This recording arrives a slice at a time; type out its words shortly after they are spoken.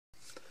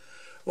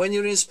When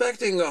you're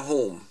inspecting a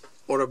home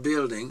or a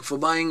building for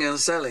buying and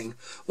selling,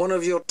 one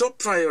of your top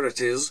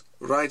priorities,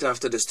 right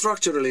after the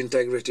structural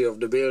integrity of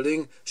the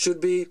building,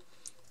 should be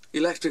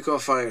electrical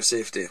fire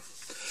safety.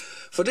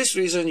 For this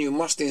reason, you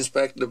must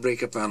inspect the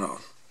breaker panel,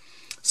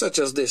 such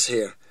as this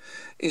here.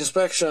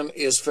 Inspection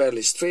is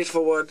fairly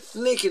straightforward,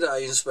 naked eye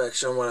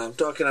inspection, what I'm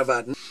talking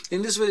about.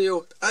 In this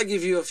video, I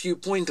give you a few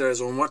pointers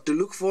on what to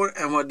look for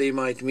and what they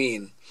might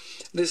mean.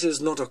 This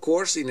is not a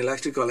course in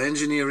electrical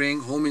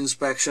engineering, home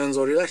inspections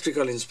or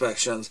electrical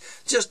inspections,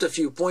 just a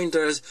few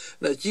pointers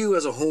that you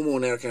as a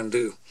homeowner can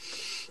do.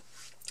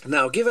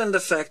 Now, given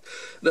the fact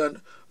that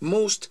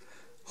most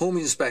home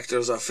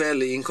inspectors are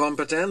fairly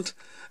incompetent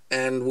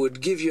and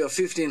would give you a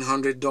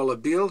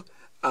 $1,500 bill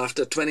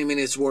after 20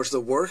 minutes worth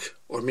of work,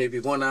 or maybe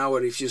 1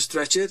 hour if you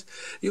stretch it,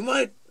 you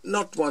might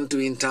not want to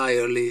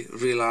entirely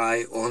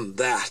rely on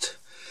that.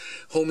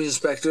 Home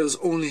inspectors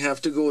only have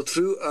to go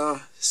through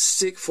a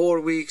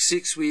 4-week,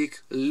 6-week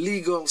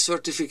legal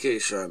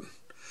certification.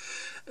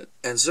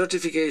 And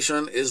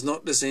certification is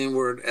not the same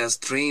word as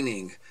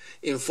training.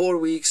 In 4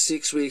 weeks,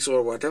 6 weeks,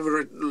 or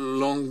whatever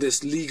long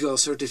this legal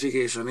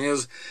certification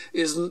is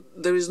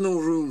there is no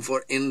room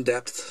for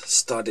in-depth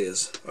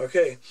studies.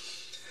 Okay,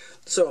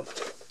 so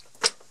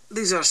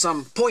these are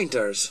some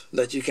pointers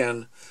that you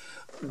can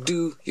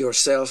do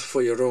yourself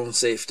for your own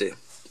safety.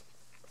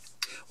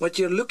 What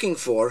you're looking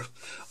for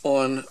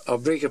on a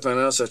breaker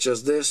panel such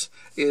as this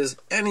is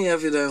any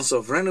evidence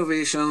of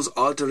renovations,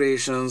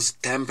 alterations,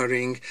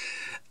 tampering,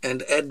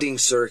 and adding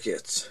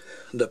circuits.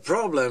 The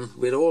problem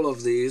with all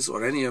of these,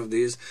 or any of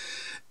these,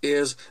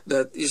 is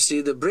that, you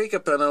see, the breaker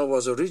panel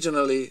was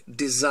originally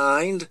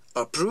designed,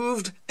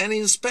 approved, and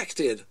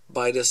inspected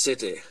by the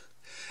city.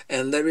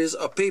 And there is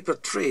a paper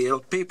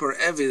trail, paper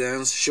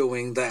evidence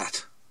showing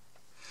that.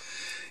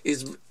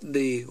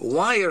 The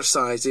wire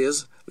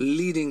sizes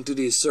leading to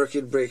these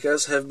circuit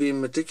breakers have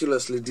been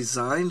meticulously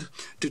designed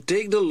to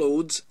take the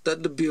loads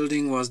that the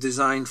building was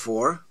designed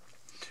for,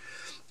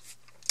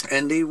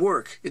 and they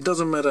work. It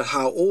doesn't matter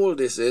how old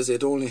this is,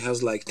 it only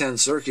has like 10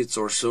 circuits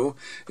or so.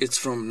 It's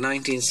from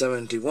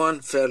 1971,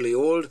 fairly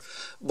old,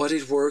 but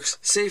it works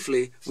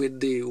safely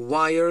with the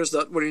wires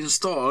that were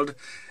installed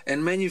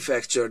and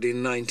manufactured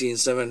in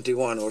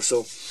 1971 or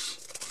so.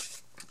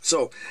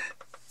 So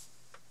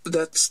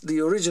that's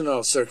the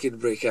original circuit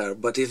breaker,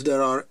 but if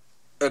there are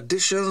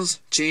additions,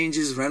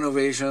 changes,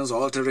 renovations,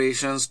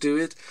 alterations to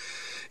it,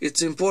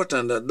 it's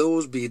important that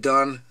those be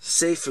done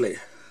safely.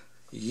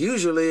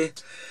 Usually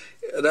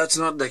that's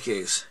not the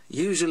case.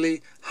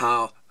 Usually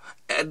how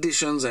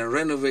additions and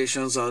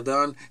renovations are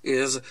done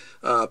is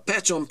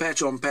patch on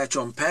patch on patch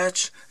on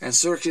patch, and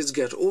circuits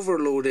get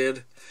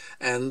overloaded,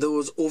 and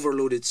those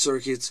overloaded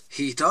circuits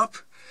heat up,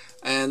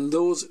 and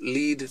those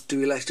lead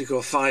to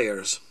electrical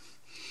fires.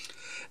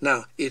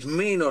 Now, it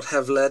may not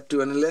have led to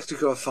an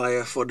electrical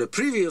fire for the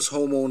previous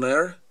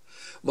homeowner,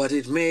 but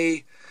it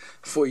may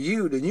for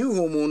you, the new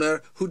homeowner,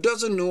 who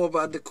doesn't know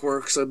about the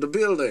quirks of the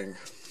building,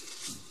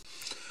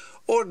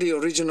 or the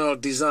original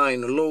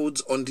design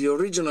loads on the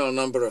original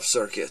number of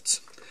circuits.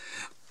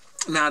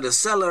 Now, the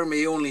seller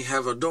may only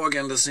have a dog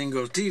and a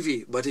single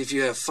TV, but if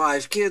you have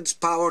 5 kids,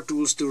 power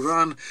tools to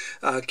run,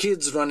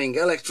 kids running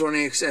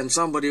electronics, and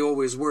somebody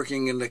always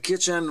working in the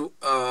kitchen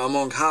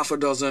among half a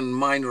dozen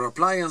minor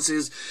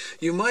appliances,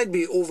 you might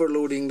be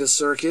overloading the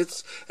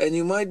circuits, and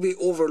you might be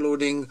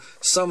overloading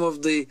some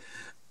of the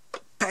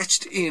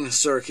patched in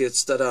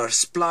circuits that are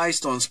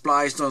spliced on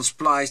spliced on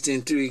spliced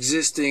into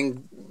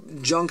existing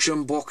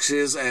junction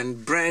boxes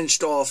and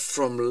branched off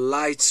from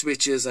light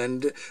switches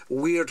and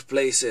weird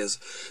places.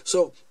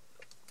 So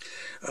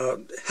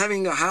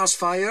having a house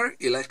fire,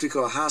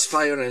 electrical house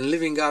fire, and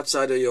living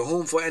outside of your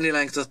home for any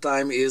length of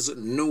time is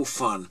no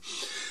fun.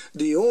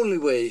 The only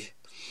way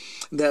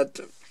that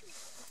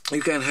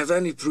you can have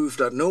any proof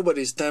that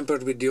nobody's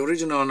tampered with the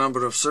original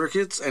number of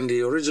circuits and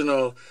the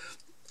original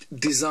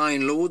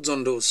design loads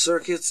on those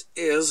circuits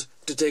is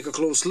to take a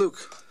close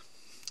look.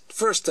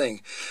 First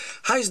thing,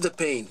 how's the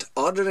paint?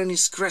 Are there any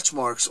scratch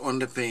marks on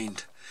the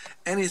paint?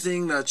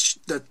 Anything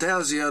that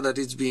tells you that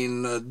it's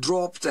been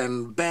dropped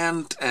and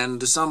bent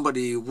and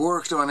somebody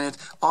worked on it?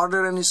 Are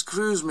there any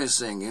screws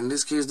missing? In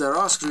this case there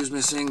are screws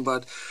missing,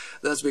 but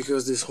that's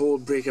because this whole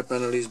breaker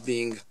panel is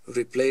being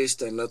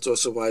replaced, and that's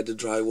also why the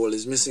drywall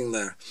is missing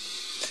there.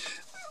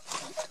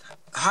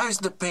 How is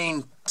the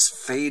paint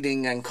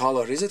fading and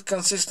color? Is it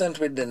consistent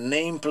with the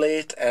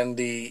nameplate and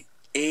the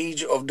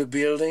age of the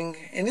building?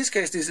 In this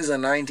case, this is a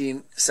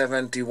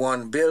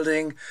 1971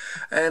 building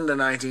and a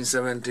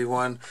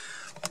 1971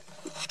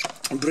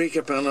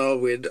 breaker panel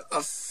with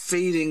a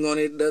fading on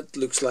it that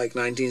looks like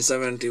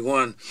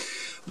 1971.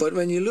 But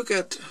when you look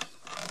at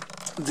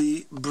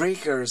the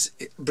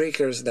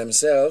breakers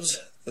themselves,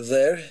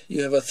 there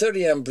you have a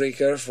 30 amp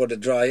breaker for the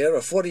dryer,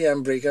 a 40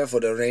 amp breaker for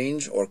the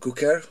range or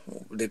cooker,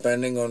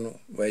 depending on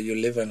where you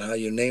live and how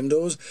you name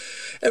those.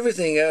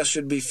 Everything else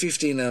should be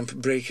 15 amp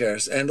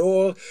breakers, and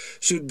all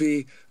should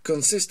be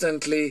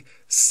consistently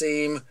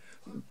same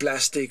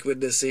plastic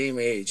with the same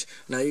age.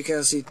 Now you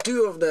can see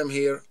 2 of them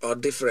here are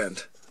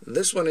different.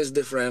 this one is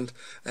different,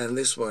 and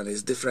this one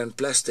is different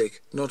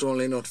plastic. Not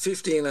only not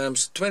 15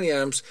 amps, 20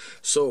 amps.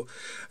 So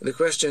the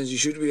questions you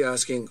should be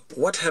asking,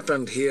 what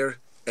happened here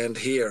and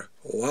here?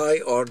 Why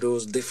are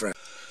those different?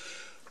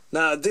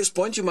 Now at this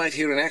point you might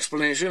hear an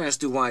explanation as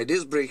to why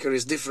this breaker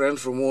is different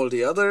from all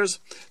the others,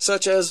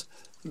 such as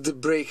the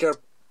breaker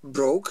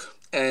broke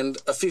and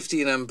a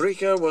 15 amp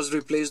breaker was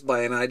replaced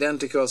by an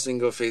identical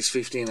single phase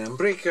 15 amp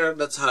breaker.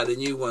 That's how the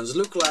new ones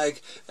look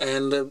like,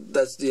 and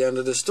that's the end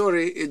of the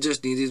story. It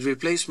just needed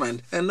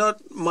replacement, and that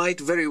might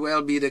very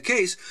well be the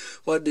case,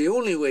 but the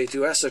only way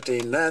to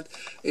ascertain that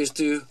is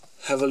to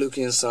have a look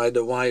inside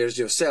the wires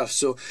yourself.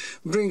 So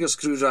bring a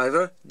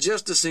screwdriver,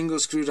 just a single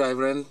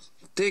screwdriver, and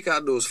take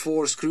out those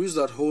 4 screws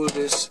that hold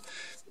this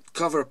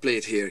cover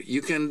plate here.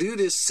 You can do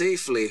this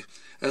safely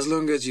as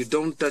long as you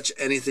don't touch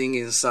anything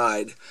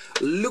inside.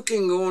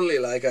 Looking only,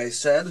 like I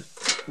said,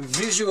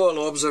 visual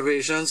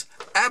observations,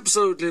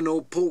 absolutely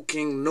no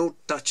poking, no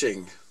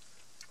touching.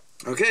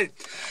 Okay,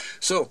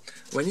 so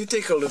when you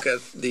take a look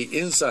at the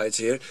insides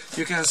here,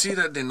 you can see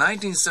that the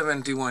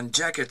 1971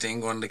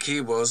 jacketing on the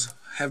cables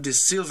have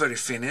this silvery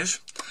finish,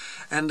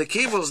 and the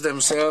cables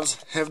themselves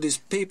have this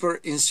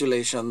paper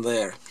insulation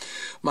there.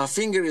 My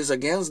finger is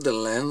against the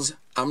lens.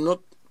 I'm not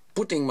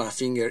putting my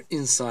finger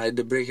inside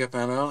the breaker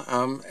panel.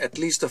 I'm at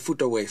least a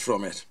foot away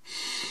from it.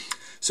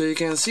 So you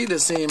can see the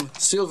same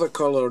silver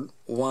colored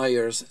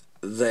wires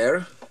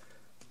there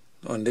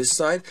on this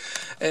side,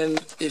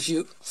 and if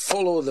you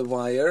follow the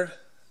wire,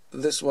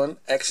 this one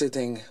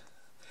exiting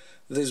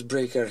this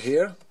breaker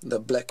here, the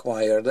black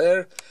wire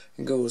there,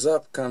 goes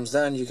up, comes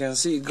down, you can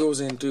see it goes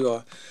into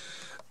a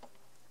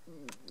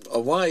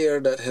wire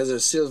that has a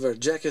silver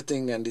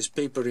jacketing and this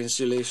paper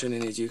insulation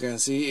in it. You can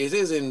see it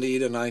is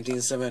indeed a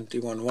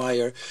 1971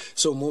 wire,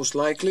 so most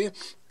likely,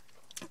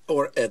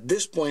 or at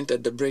this point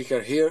at the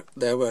breaker here,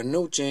 there were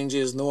no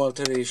changes, no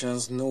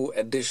alterations, no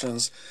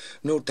additions,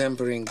 no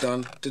tempering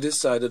done to this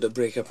side of the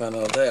breaker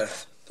panel there.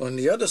 On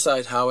the other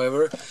side,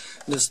 however,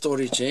 the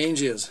story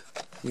changes.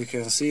 You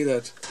can see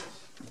that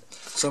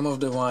some of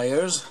the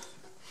wires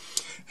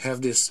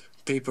have this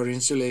paper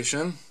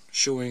insulation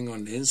showing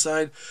on the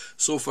inside.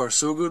 So far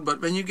so good, but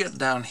when you get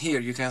down here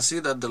you can see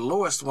that the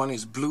lowest one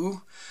is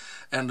blue,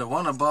 and the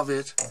one above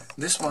it,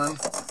 this one,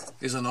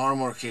 is an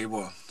armor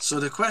cable. So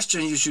the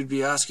question you should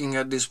be asking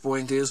at this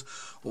point is,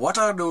 what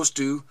are those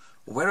two?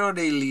 Where are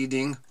they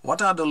leading?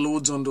 What are the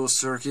loads on those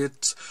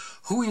circuits?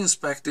 Who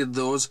inspected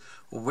those?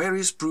 Where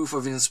is proof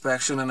of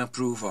inspection and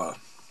approval?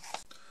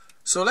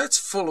 So let's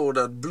follow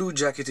that blue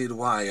jacketed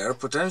wire,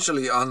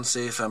 potentially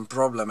unsafe and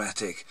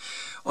problematic.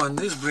 On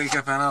this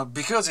breaker panel,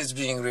 because it's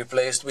being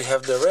replaced, we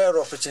have the rare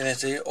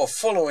opportunity of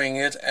following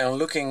it and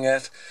looking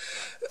at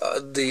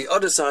the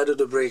other side of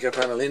the breaker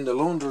panel in the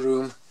laundry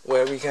room,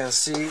 where we can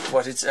see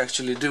what it's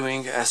actually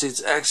doing as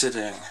it's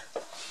exiting.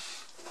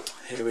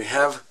 Here we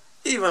have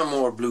even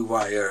more blue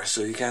wire.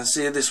 So you can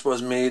see this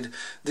was made,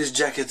 this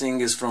jacketing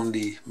is from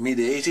the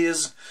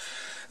mid-80s.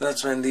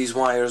 That's when these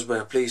wires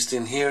were placed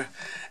in here,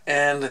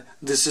 and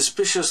the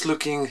suspicious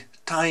looking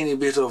tiny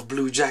bit of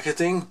blue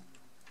jacketing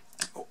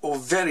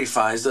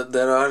verifies that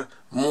there are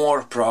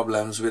more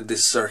problems with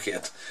this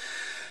circuit.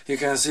 You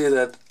can see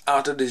that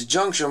out of this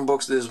junction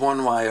box there's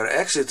one wire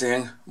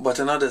exiting, but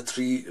another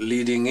 3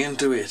 leading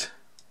into it.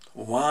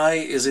 Why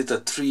is it a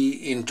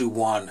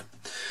 3-into-1?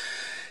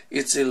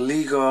 It's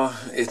illegal,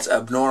 it's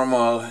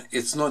abnormal,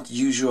 it's not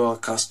usual,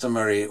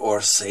 customary,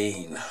 or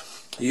sane.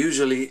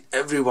 Usually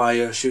every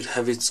wire should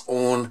have its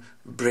own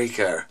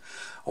breaker.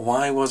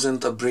 Why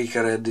wasn't a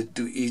breaker added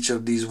to each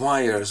of these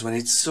wires when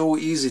it's so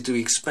easy to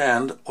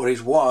expand, or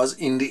it was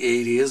in the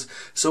 80s,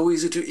 so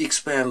easy to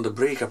expand the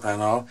breaker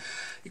panel?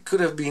 It could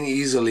have been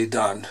easily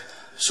done.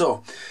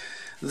 So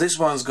this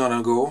one's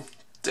gonna go.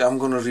 I'm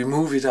gonna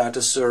remove it out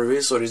of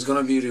service, or it's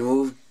gonna be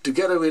removed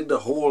together with the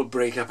whole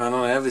breaker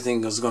panel.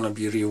 Everything is gonna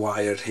be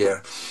rewired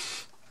here.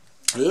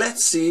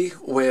 Let's see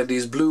where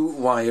these blue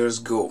wires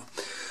go.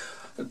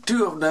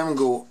 2 of them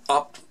go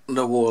up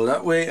the wall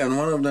that way, and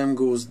 1 of them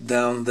goes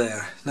down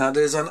there. Now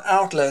there's an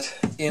outlet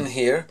in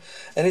here,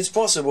 and it's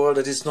possible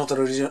that it's not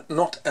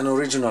an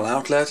original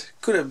outlet.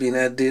 Could have been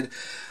added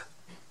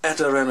at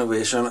a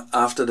renovation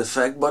after the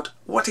fact, but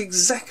what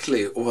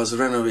exactly was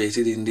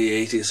renovated in the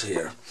 80s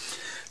here?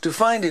 To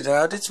find it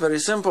out, it's very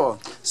simple.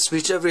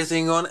 Switch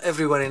everything on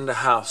everywhere in the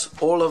house.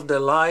 All of the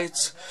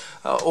lights,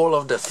 all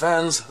of the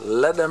fans,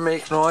 let them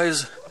make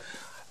noise.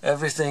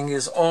 Everything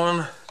is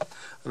on.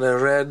 The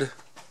red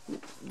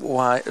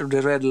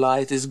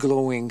light is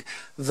glowing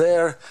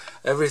there.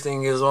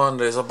 Everything is on.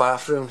 There's a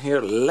bathroom here.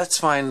 Let's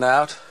find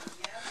out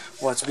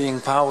what's being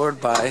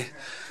powered by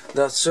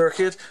that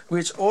circuit,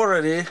 which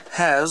already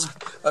has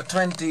a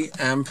 20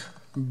 amp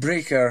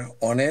breaker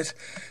on it,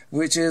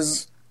 which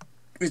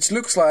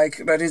looks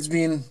like that it's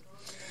been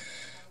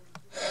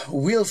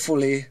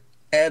willfully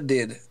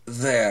added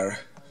there,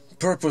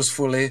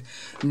 purposefully,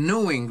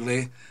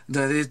 knowingly,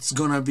 that it's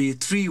gonna be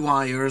 3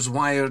 wires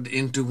wired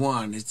into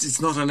one.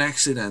 It's not an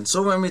accident.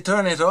 So when we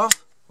turn it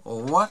off,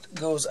 what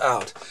goes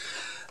out?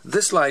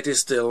 This light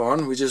is still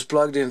on, which is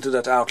plugged into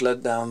that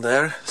outlet down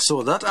there.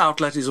 So that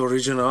outlet is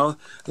original,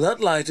 that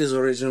light is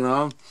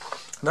original,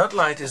 that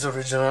light is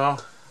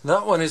original,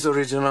 that one is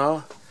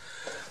original,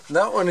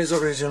 that one is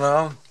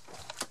original,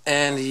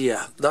 and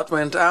yeah, that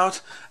went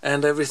out,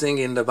 and everything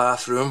in the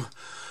bathroom.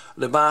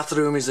 The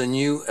bathroom is a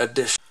new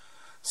addition.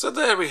 So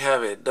there we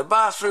have it. The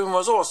bathroom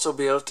was also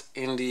built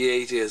in the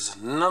 80s.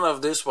 None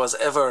of this was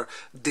ever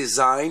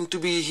designed to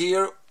be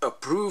here,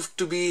 approved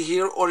to be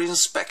here, or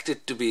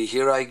inspected to be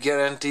here. I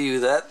guarantee you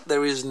that.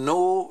 There is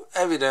no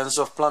evidence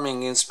of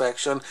plumbing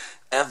inspection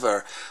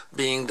ever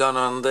being done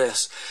on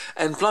this.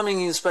 And plumbing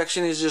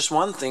inspection is just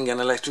one thing,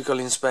 and electrical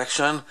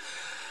inspection.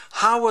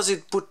 How was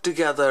it put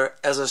together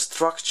as a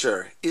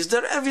structure? Is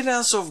there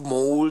evidence of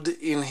mold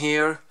in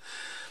here?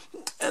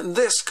 And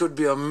this could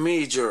be a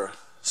major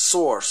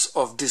source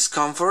of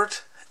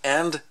discomfort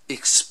and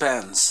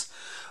expense.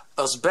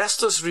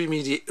 Asbestos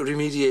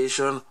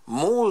remediation,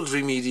 mold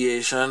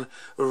remediation,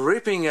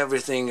 ripping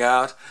everything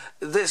out.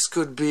 This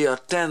could be a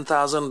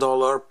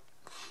 $10,000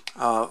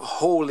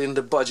 hole in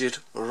the budget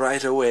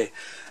right away.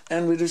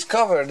 And we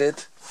discovered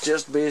it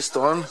just based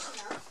on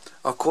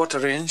a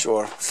 1/4 inch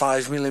or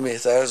 5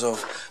 millimeters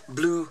of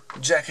blue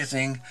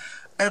jacketing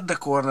at the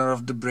corner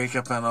of the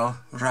breaker panel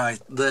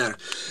right there.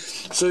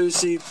 So you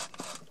see,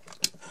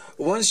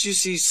 once you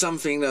see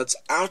something that's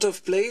out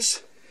of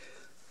place,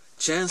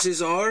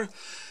 chances are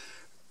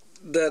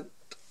that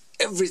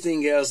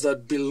everything else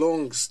that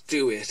belongs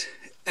to it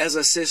as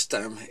a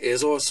system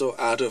is also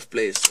out of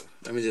place.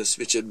 Let me just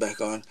switch it back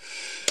on.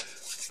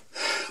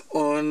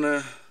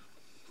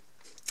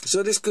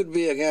 So this could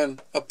be again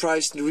a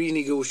price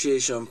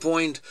renegotiation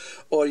point,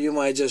 or you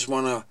might just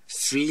want to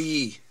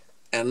flee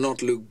and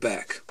not look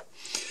back.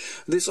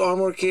 This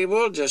armor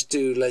cable, just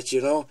to let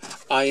you know,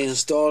 I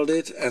installed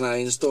it, and I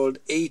installed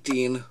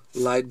 18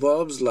 light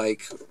bulbs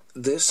like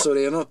this. So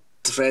they are not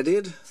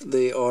threaded,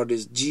 they are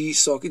this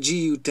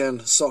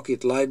GU10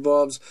 socket light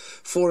bulbs,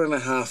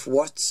 4.5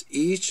 watts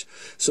each.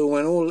 So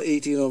when all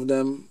 18 of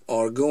them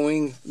are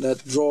going,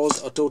 that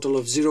draws a total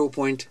of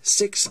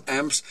 0.6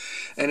 amps,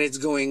 and it's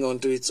going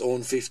onto its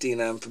own 15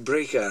 amp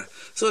breaker.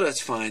 So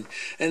that's fine.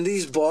 And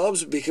these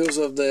bulbs, because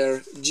of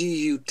their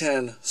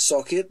GU10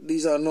 socket,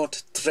 these are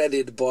not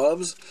threaded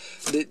bulbs.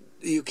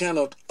 You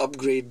cannot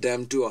upgrade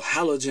them to a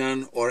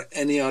halogen or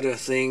any other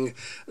thing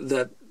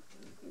that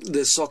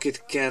the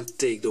socket can't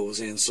take those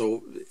in.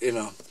 So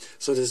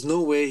so there's no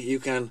way you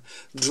can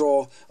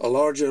draw a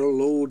larger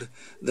load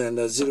than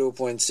the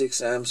 0.6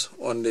 amps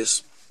on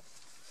this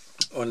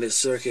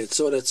circuit.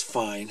 So that's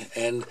fine.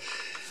 And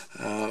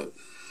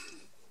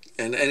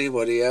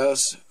anybody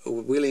else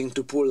willing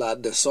to pull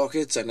out the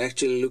sockets and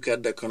actually look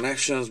at the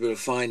connections will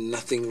find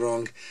nothing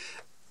wrong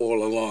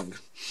all along.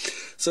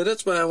 So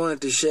that's what I wanted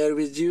to share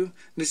with you.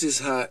 This is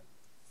how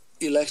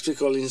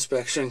electrical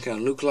inspection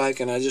can look like,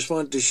 and I just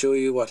want to show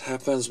you what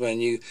happens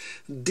when you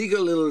dig a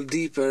little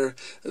deeper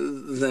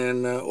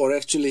than or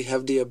actually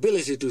have the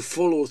ability to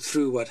follow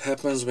through what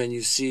happens when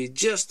you see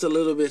just a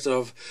little bit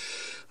of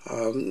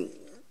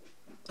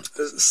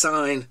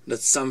sign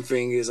that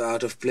something is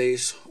out of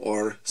place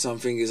or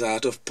something is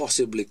out of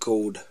possibly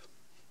code.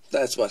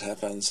 That's what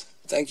happens.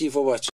 Thank you for watching.